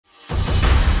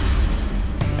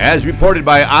As reported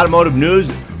by Automotive News,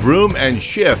 Vroom and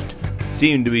Shift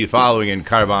seem to be following in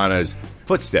Carvana's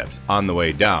footsteps on the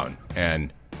way down.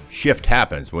 And shift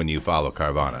happens when you follow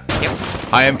Carvana. Yep.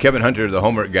 Hi, I'm Kevin Hunter, the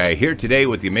Homework Guy, here today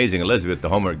with the amazing Elizabeth, the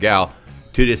Homework Gal,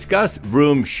 to discuss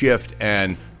Vroom, Shift,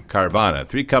 and Carvana,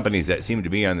 three companies that seem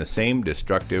to be on the same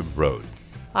destructive road.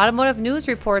 Automotive News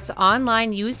reports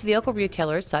online used vehicle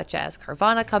retailers such as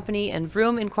Carvana Company and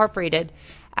Vroom Incorporated,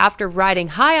 after riding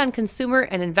high on consumer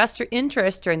and investor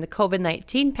interest during the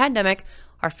COVID-19 pandemic,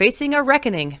 are facing a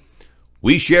reckoning.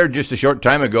 We shared just a short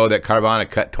time ago that Carvana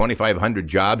cut 2,500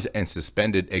 jobs and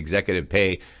suspended executive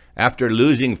pay after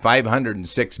losing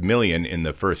 $506 million in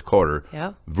the first quarter.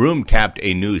 Yeah. Vroom tapped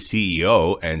a new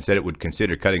CEO and said it would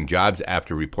consider cutting jobs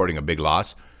after reporting a big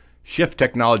loss. Shift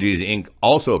Technologies, Inc.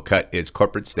 also cut its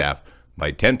corporate staff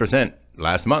by 10%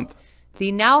 last month.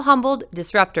 The now humbled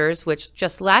disruptors, which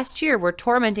just last year were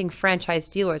tormenting franchise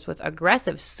dealers with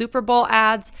aggressive Super Bowl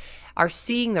ads, are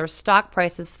seeing their stock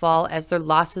prices fall as their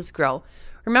losses grow.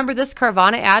 Remember this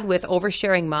Carvana ad with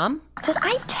oversharing mom? Did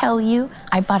I tell you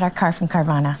I bought our car from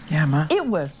Carvana? Yeah, Ma. It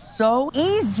was so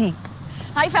easy.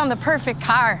 I found the perfect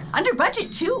car. Under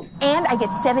budget, too. And I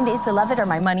get 7 days to love it or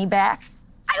my money back.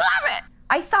 I love it.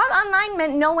 I thought online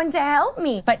meant no one to help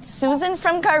me. But Susan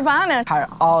from Carvana had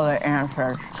all the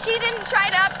answers. She didn't try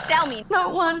to upsell me.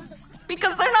 Not once.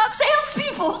 Because they're not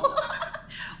salespeople.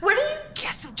 Where do you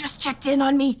guess who just checked in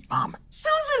on me? Mom.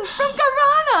 Susan from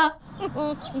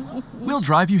Carvana. We'll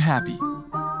drive you happy.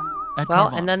 At Well,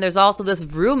 Carvana. and then there's also this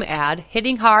Vroom ad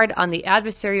hitting hard on the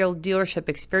adversarial dealership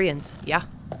experience. Yeah.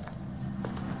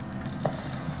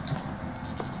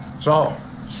 So,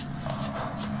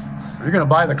 are you gonna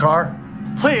buy the car?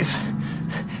 Please,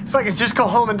 if I could just go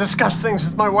home and discuss things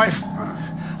with my wife.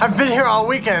 I've been here all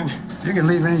weekend. You can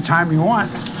leave any time you want.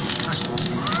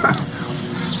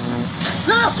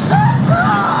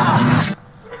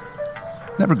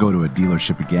 Never go to a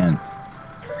dealership again.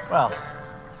 Well,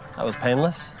 that was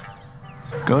painless.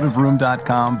 Go to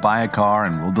vroom.com, buy a car,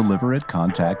 and we'll deliver it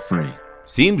contact-free.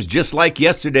 Seems just like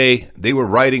yesterday, they were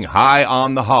riding high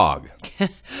on the hog.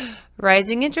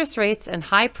 Rising interest rates and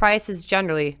high prices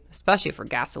generally, especially for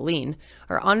gasoline,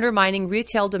 are undermining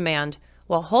retail demand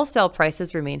while wholesale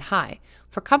prices remain high.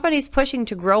 For companies pushing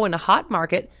to grow in a hot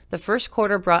market, the first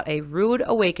quarter brought a rude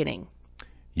awakening.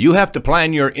 You have to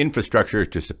plan your infrastructure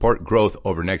to support growth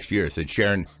over next year, said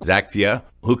Sharon Zakfia,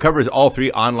 who covers all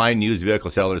three online used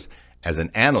vehicle sellers as an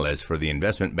analyst for the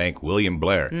investment bank William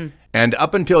Blair. And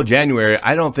up until January,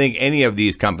 I don't think any of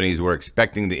these companies were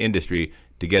expecting the industry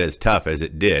to get as tough as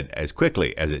it did, as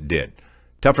quickly as it did.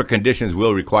 Tougher conditions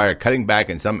will require cutting back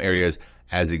in some areas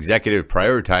as executives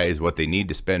prioritize what they need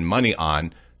to spend money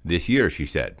on this year, she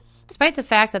said. Despite the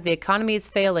fact that the economy is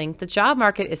failing, the job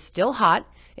market is still hot,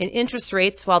 and interest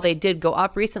rates, while they did go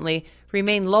up recently,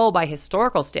 remain low by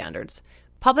historical standards.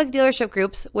 Public dealership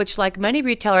groups, which like many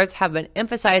retailers have been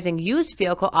emphasizing used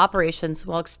vehicle operations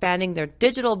while expanding their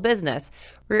digital business,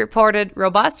 reported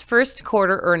robust first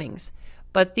quarter earnings.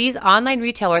 But these online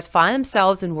retailers find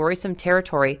themselves in worrisome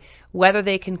territory. Whether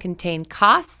they can contain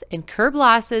costs and curb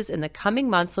losses in the coming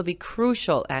months will be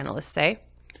crucial, analysts say.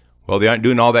 Well, they aren't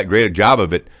doing all that great a job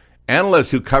of it.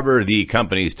 Analysts who cover the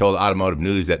companies told Automotive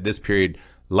News that this period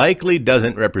likely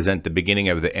doesn't represent the beginning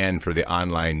of the end for the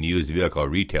online used vehicle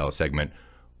retail segment.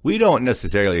 We don't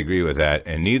necessarily agree with that,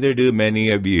 and neither do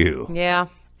many of you. Yeah.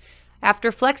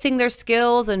 After flexing their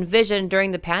skills and vision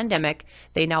during the pandemic,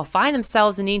 they now find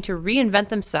themselves needing to reinvent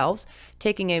themselves,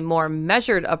 taking a more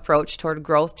measured approach toward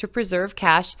growth to preserve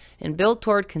cash and build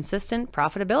toward consistent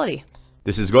profitability.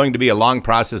 This is going to be a long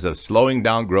process of slowing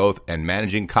down growth and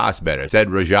managing costs better, said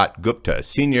Rajat Gupta,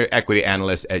 senior equity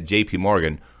analyst at JP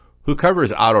Morgan, who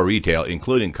covers auto retail,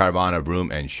 including Carvana,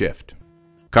 Vroom, and Shift.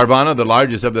 Carvana, the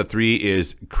largest of the three,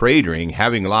 is cratering,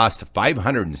 having lost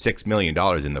 $506 million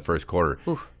in the first quarter.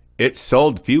 Oof. It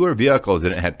sold fewer vehicles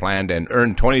than it had planned and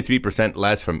earned 23%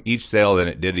 less from each sale than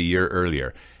it did a year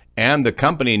earlier. And the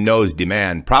company knows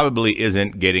demand probably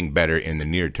isn't getting better in the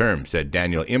near term, said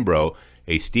Daniel Imbro,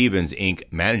 a Stevens Inc.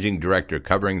 managing director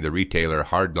covering the retailer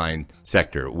hardline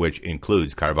sector, which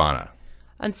includes Carvana.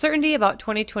 Uncertainty about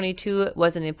 2022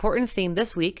 was an important theme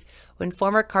this week when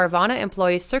former Carvana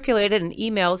employees circulated an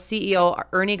email CEO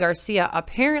Ernie Garcia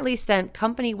apparently sent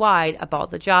company-wide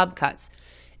about the job cuts.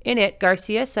 In it,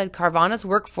 Garcia said Carvana's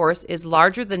workforce is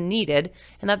larger than needed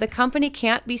and that the company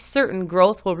can't be certain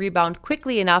growth will rebound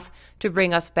quickly enough to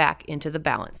bring us back into the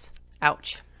balance.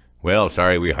 Ouch. Well,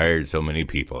 sorry we hired so many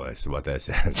people. That's what that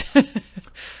says.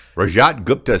 Rajat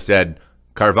Gupta said,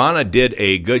 Carvana did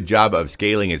a good job of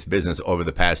scaling its business over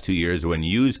the past 2 years when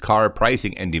used car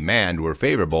pricing and demand were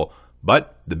favorable,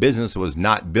 But the business was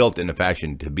not built in a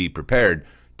fashion to be prepared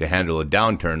to handle a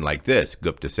downturn like this,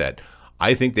 Gupta said.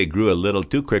 I think they grew a little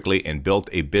too quickly and built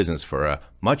a business for a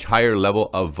much higher level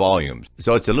of volumes.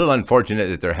 So it's a little unfortunate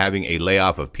that they're having a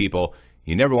layoff of people.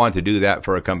 You never want to do that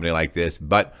for a company like this,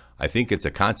 but I think it's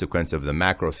a consequence of the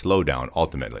macro slowdown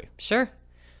ultimately. Sure.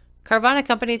 Carvana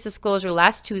Company's disclosure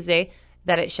last Tuesday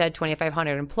that it shed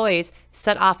 2,500 employees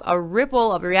set off a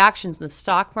ripple of reactions in the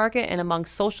stock market and among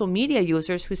social media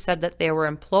users who said that there were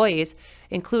employees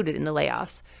included in the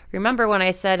layoffs. Remember when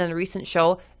I said in a recent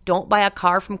show, don't buy a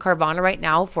car from Carvana right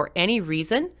now for any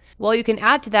reason? Well, you can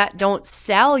add to that, don't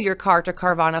sell your car to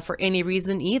Carvana for any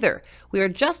reason either. We were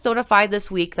just notified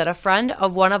this week that a friend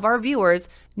of one of our viewers,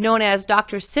 known as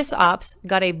Dr. SysOps,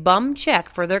 got a bum check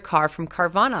for their car from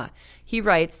Carvana. He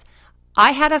writes,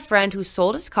 I had a friend who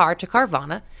sold his car to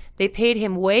Carvana. They paid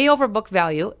him way over book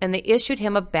value and they issued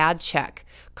him a bad check.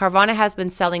 Carvana has been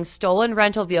selling stolen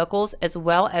rental vehicles as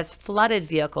well as flooded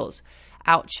vehicles.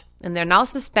 Ouch. And they're now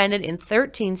suspended in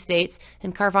 13 states,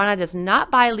 and Carvana does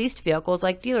not buy leased vehicles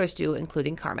like dealers do,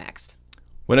 including CarMax.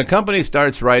 When a company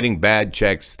starts writing bad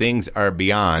checks, things are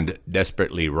beyond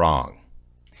desperately wrong.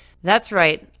 That's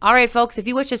right. All right, folks, if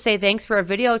you wish to say thanks for our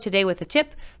video today with a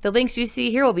tip, the links you see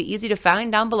here will be easy to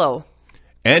find down below.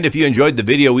 And if you enjoyed the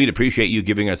video, we'd appreciate you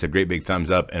giving us a great big thumbs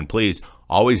up. And please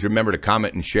always remember to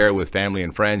comment and share with family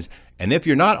and friends. And if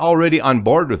you're not already on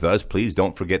board with us, please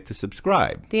don't forget to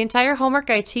subscribe. The entire Homework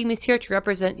Guide team is here to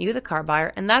represent you, the car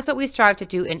buyer, and that's what we strive to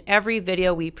do in every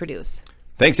video we produce.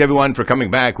 Thanks, everyone, for coming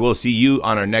back. We'll see you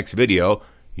on our next video.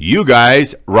 You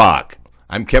guys rock.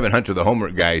 I'm Kevin Hunter, the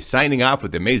Homework Guy, signing off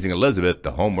with the amazing Elizabeth,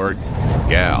 the Homework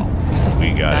Gal.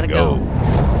 We gotta go.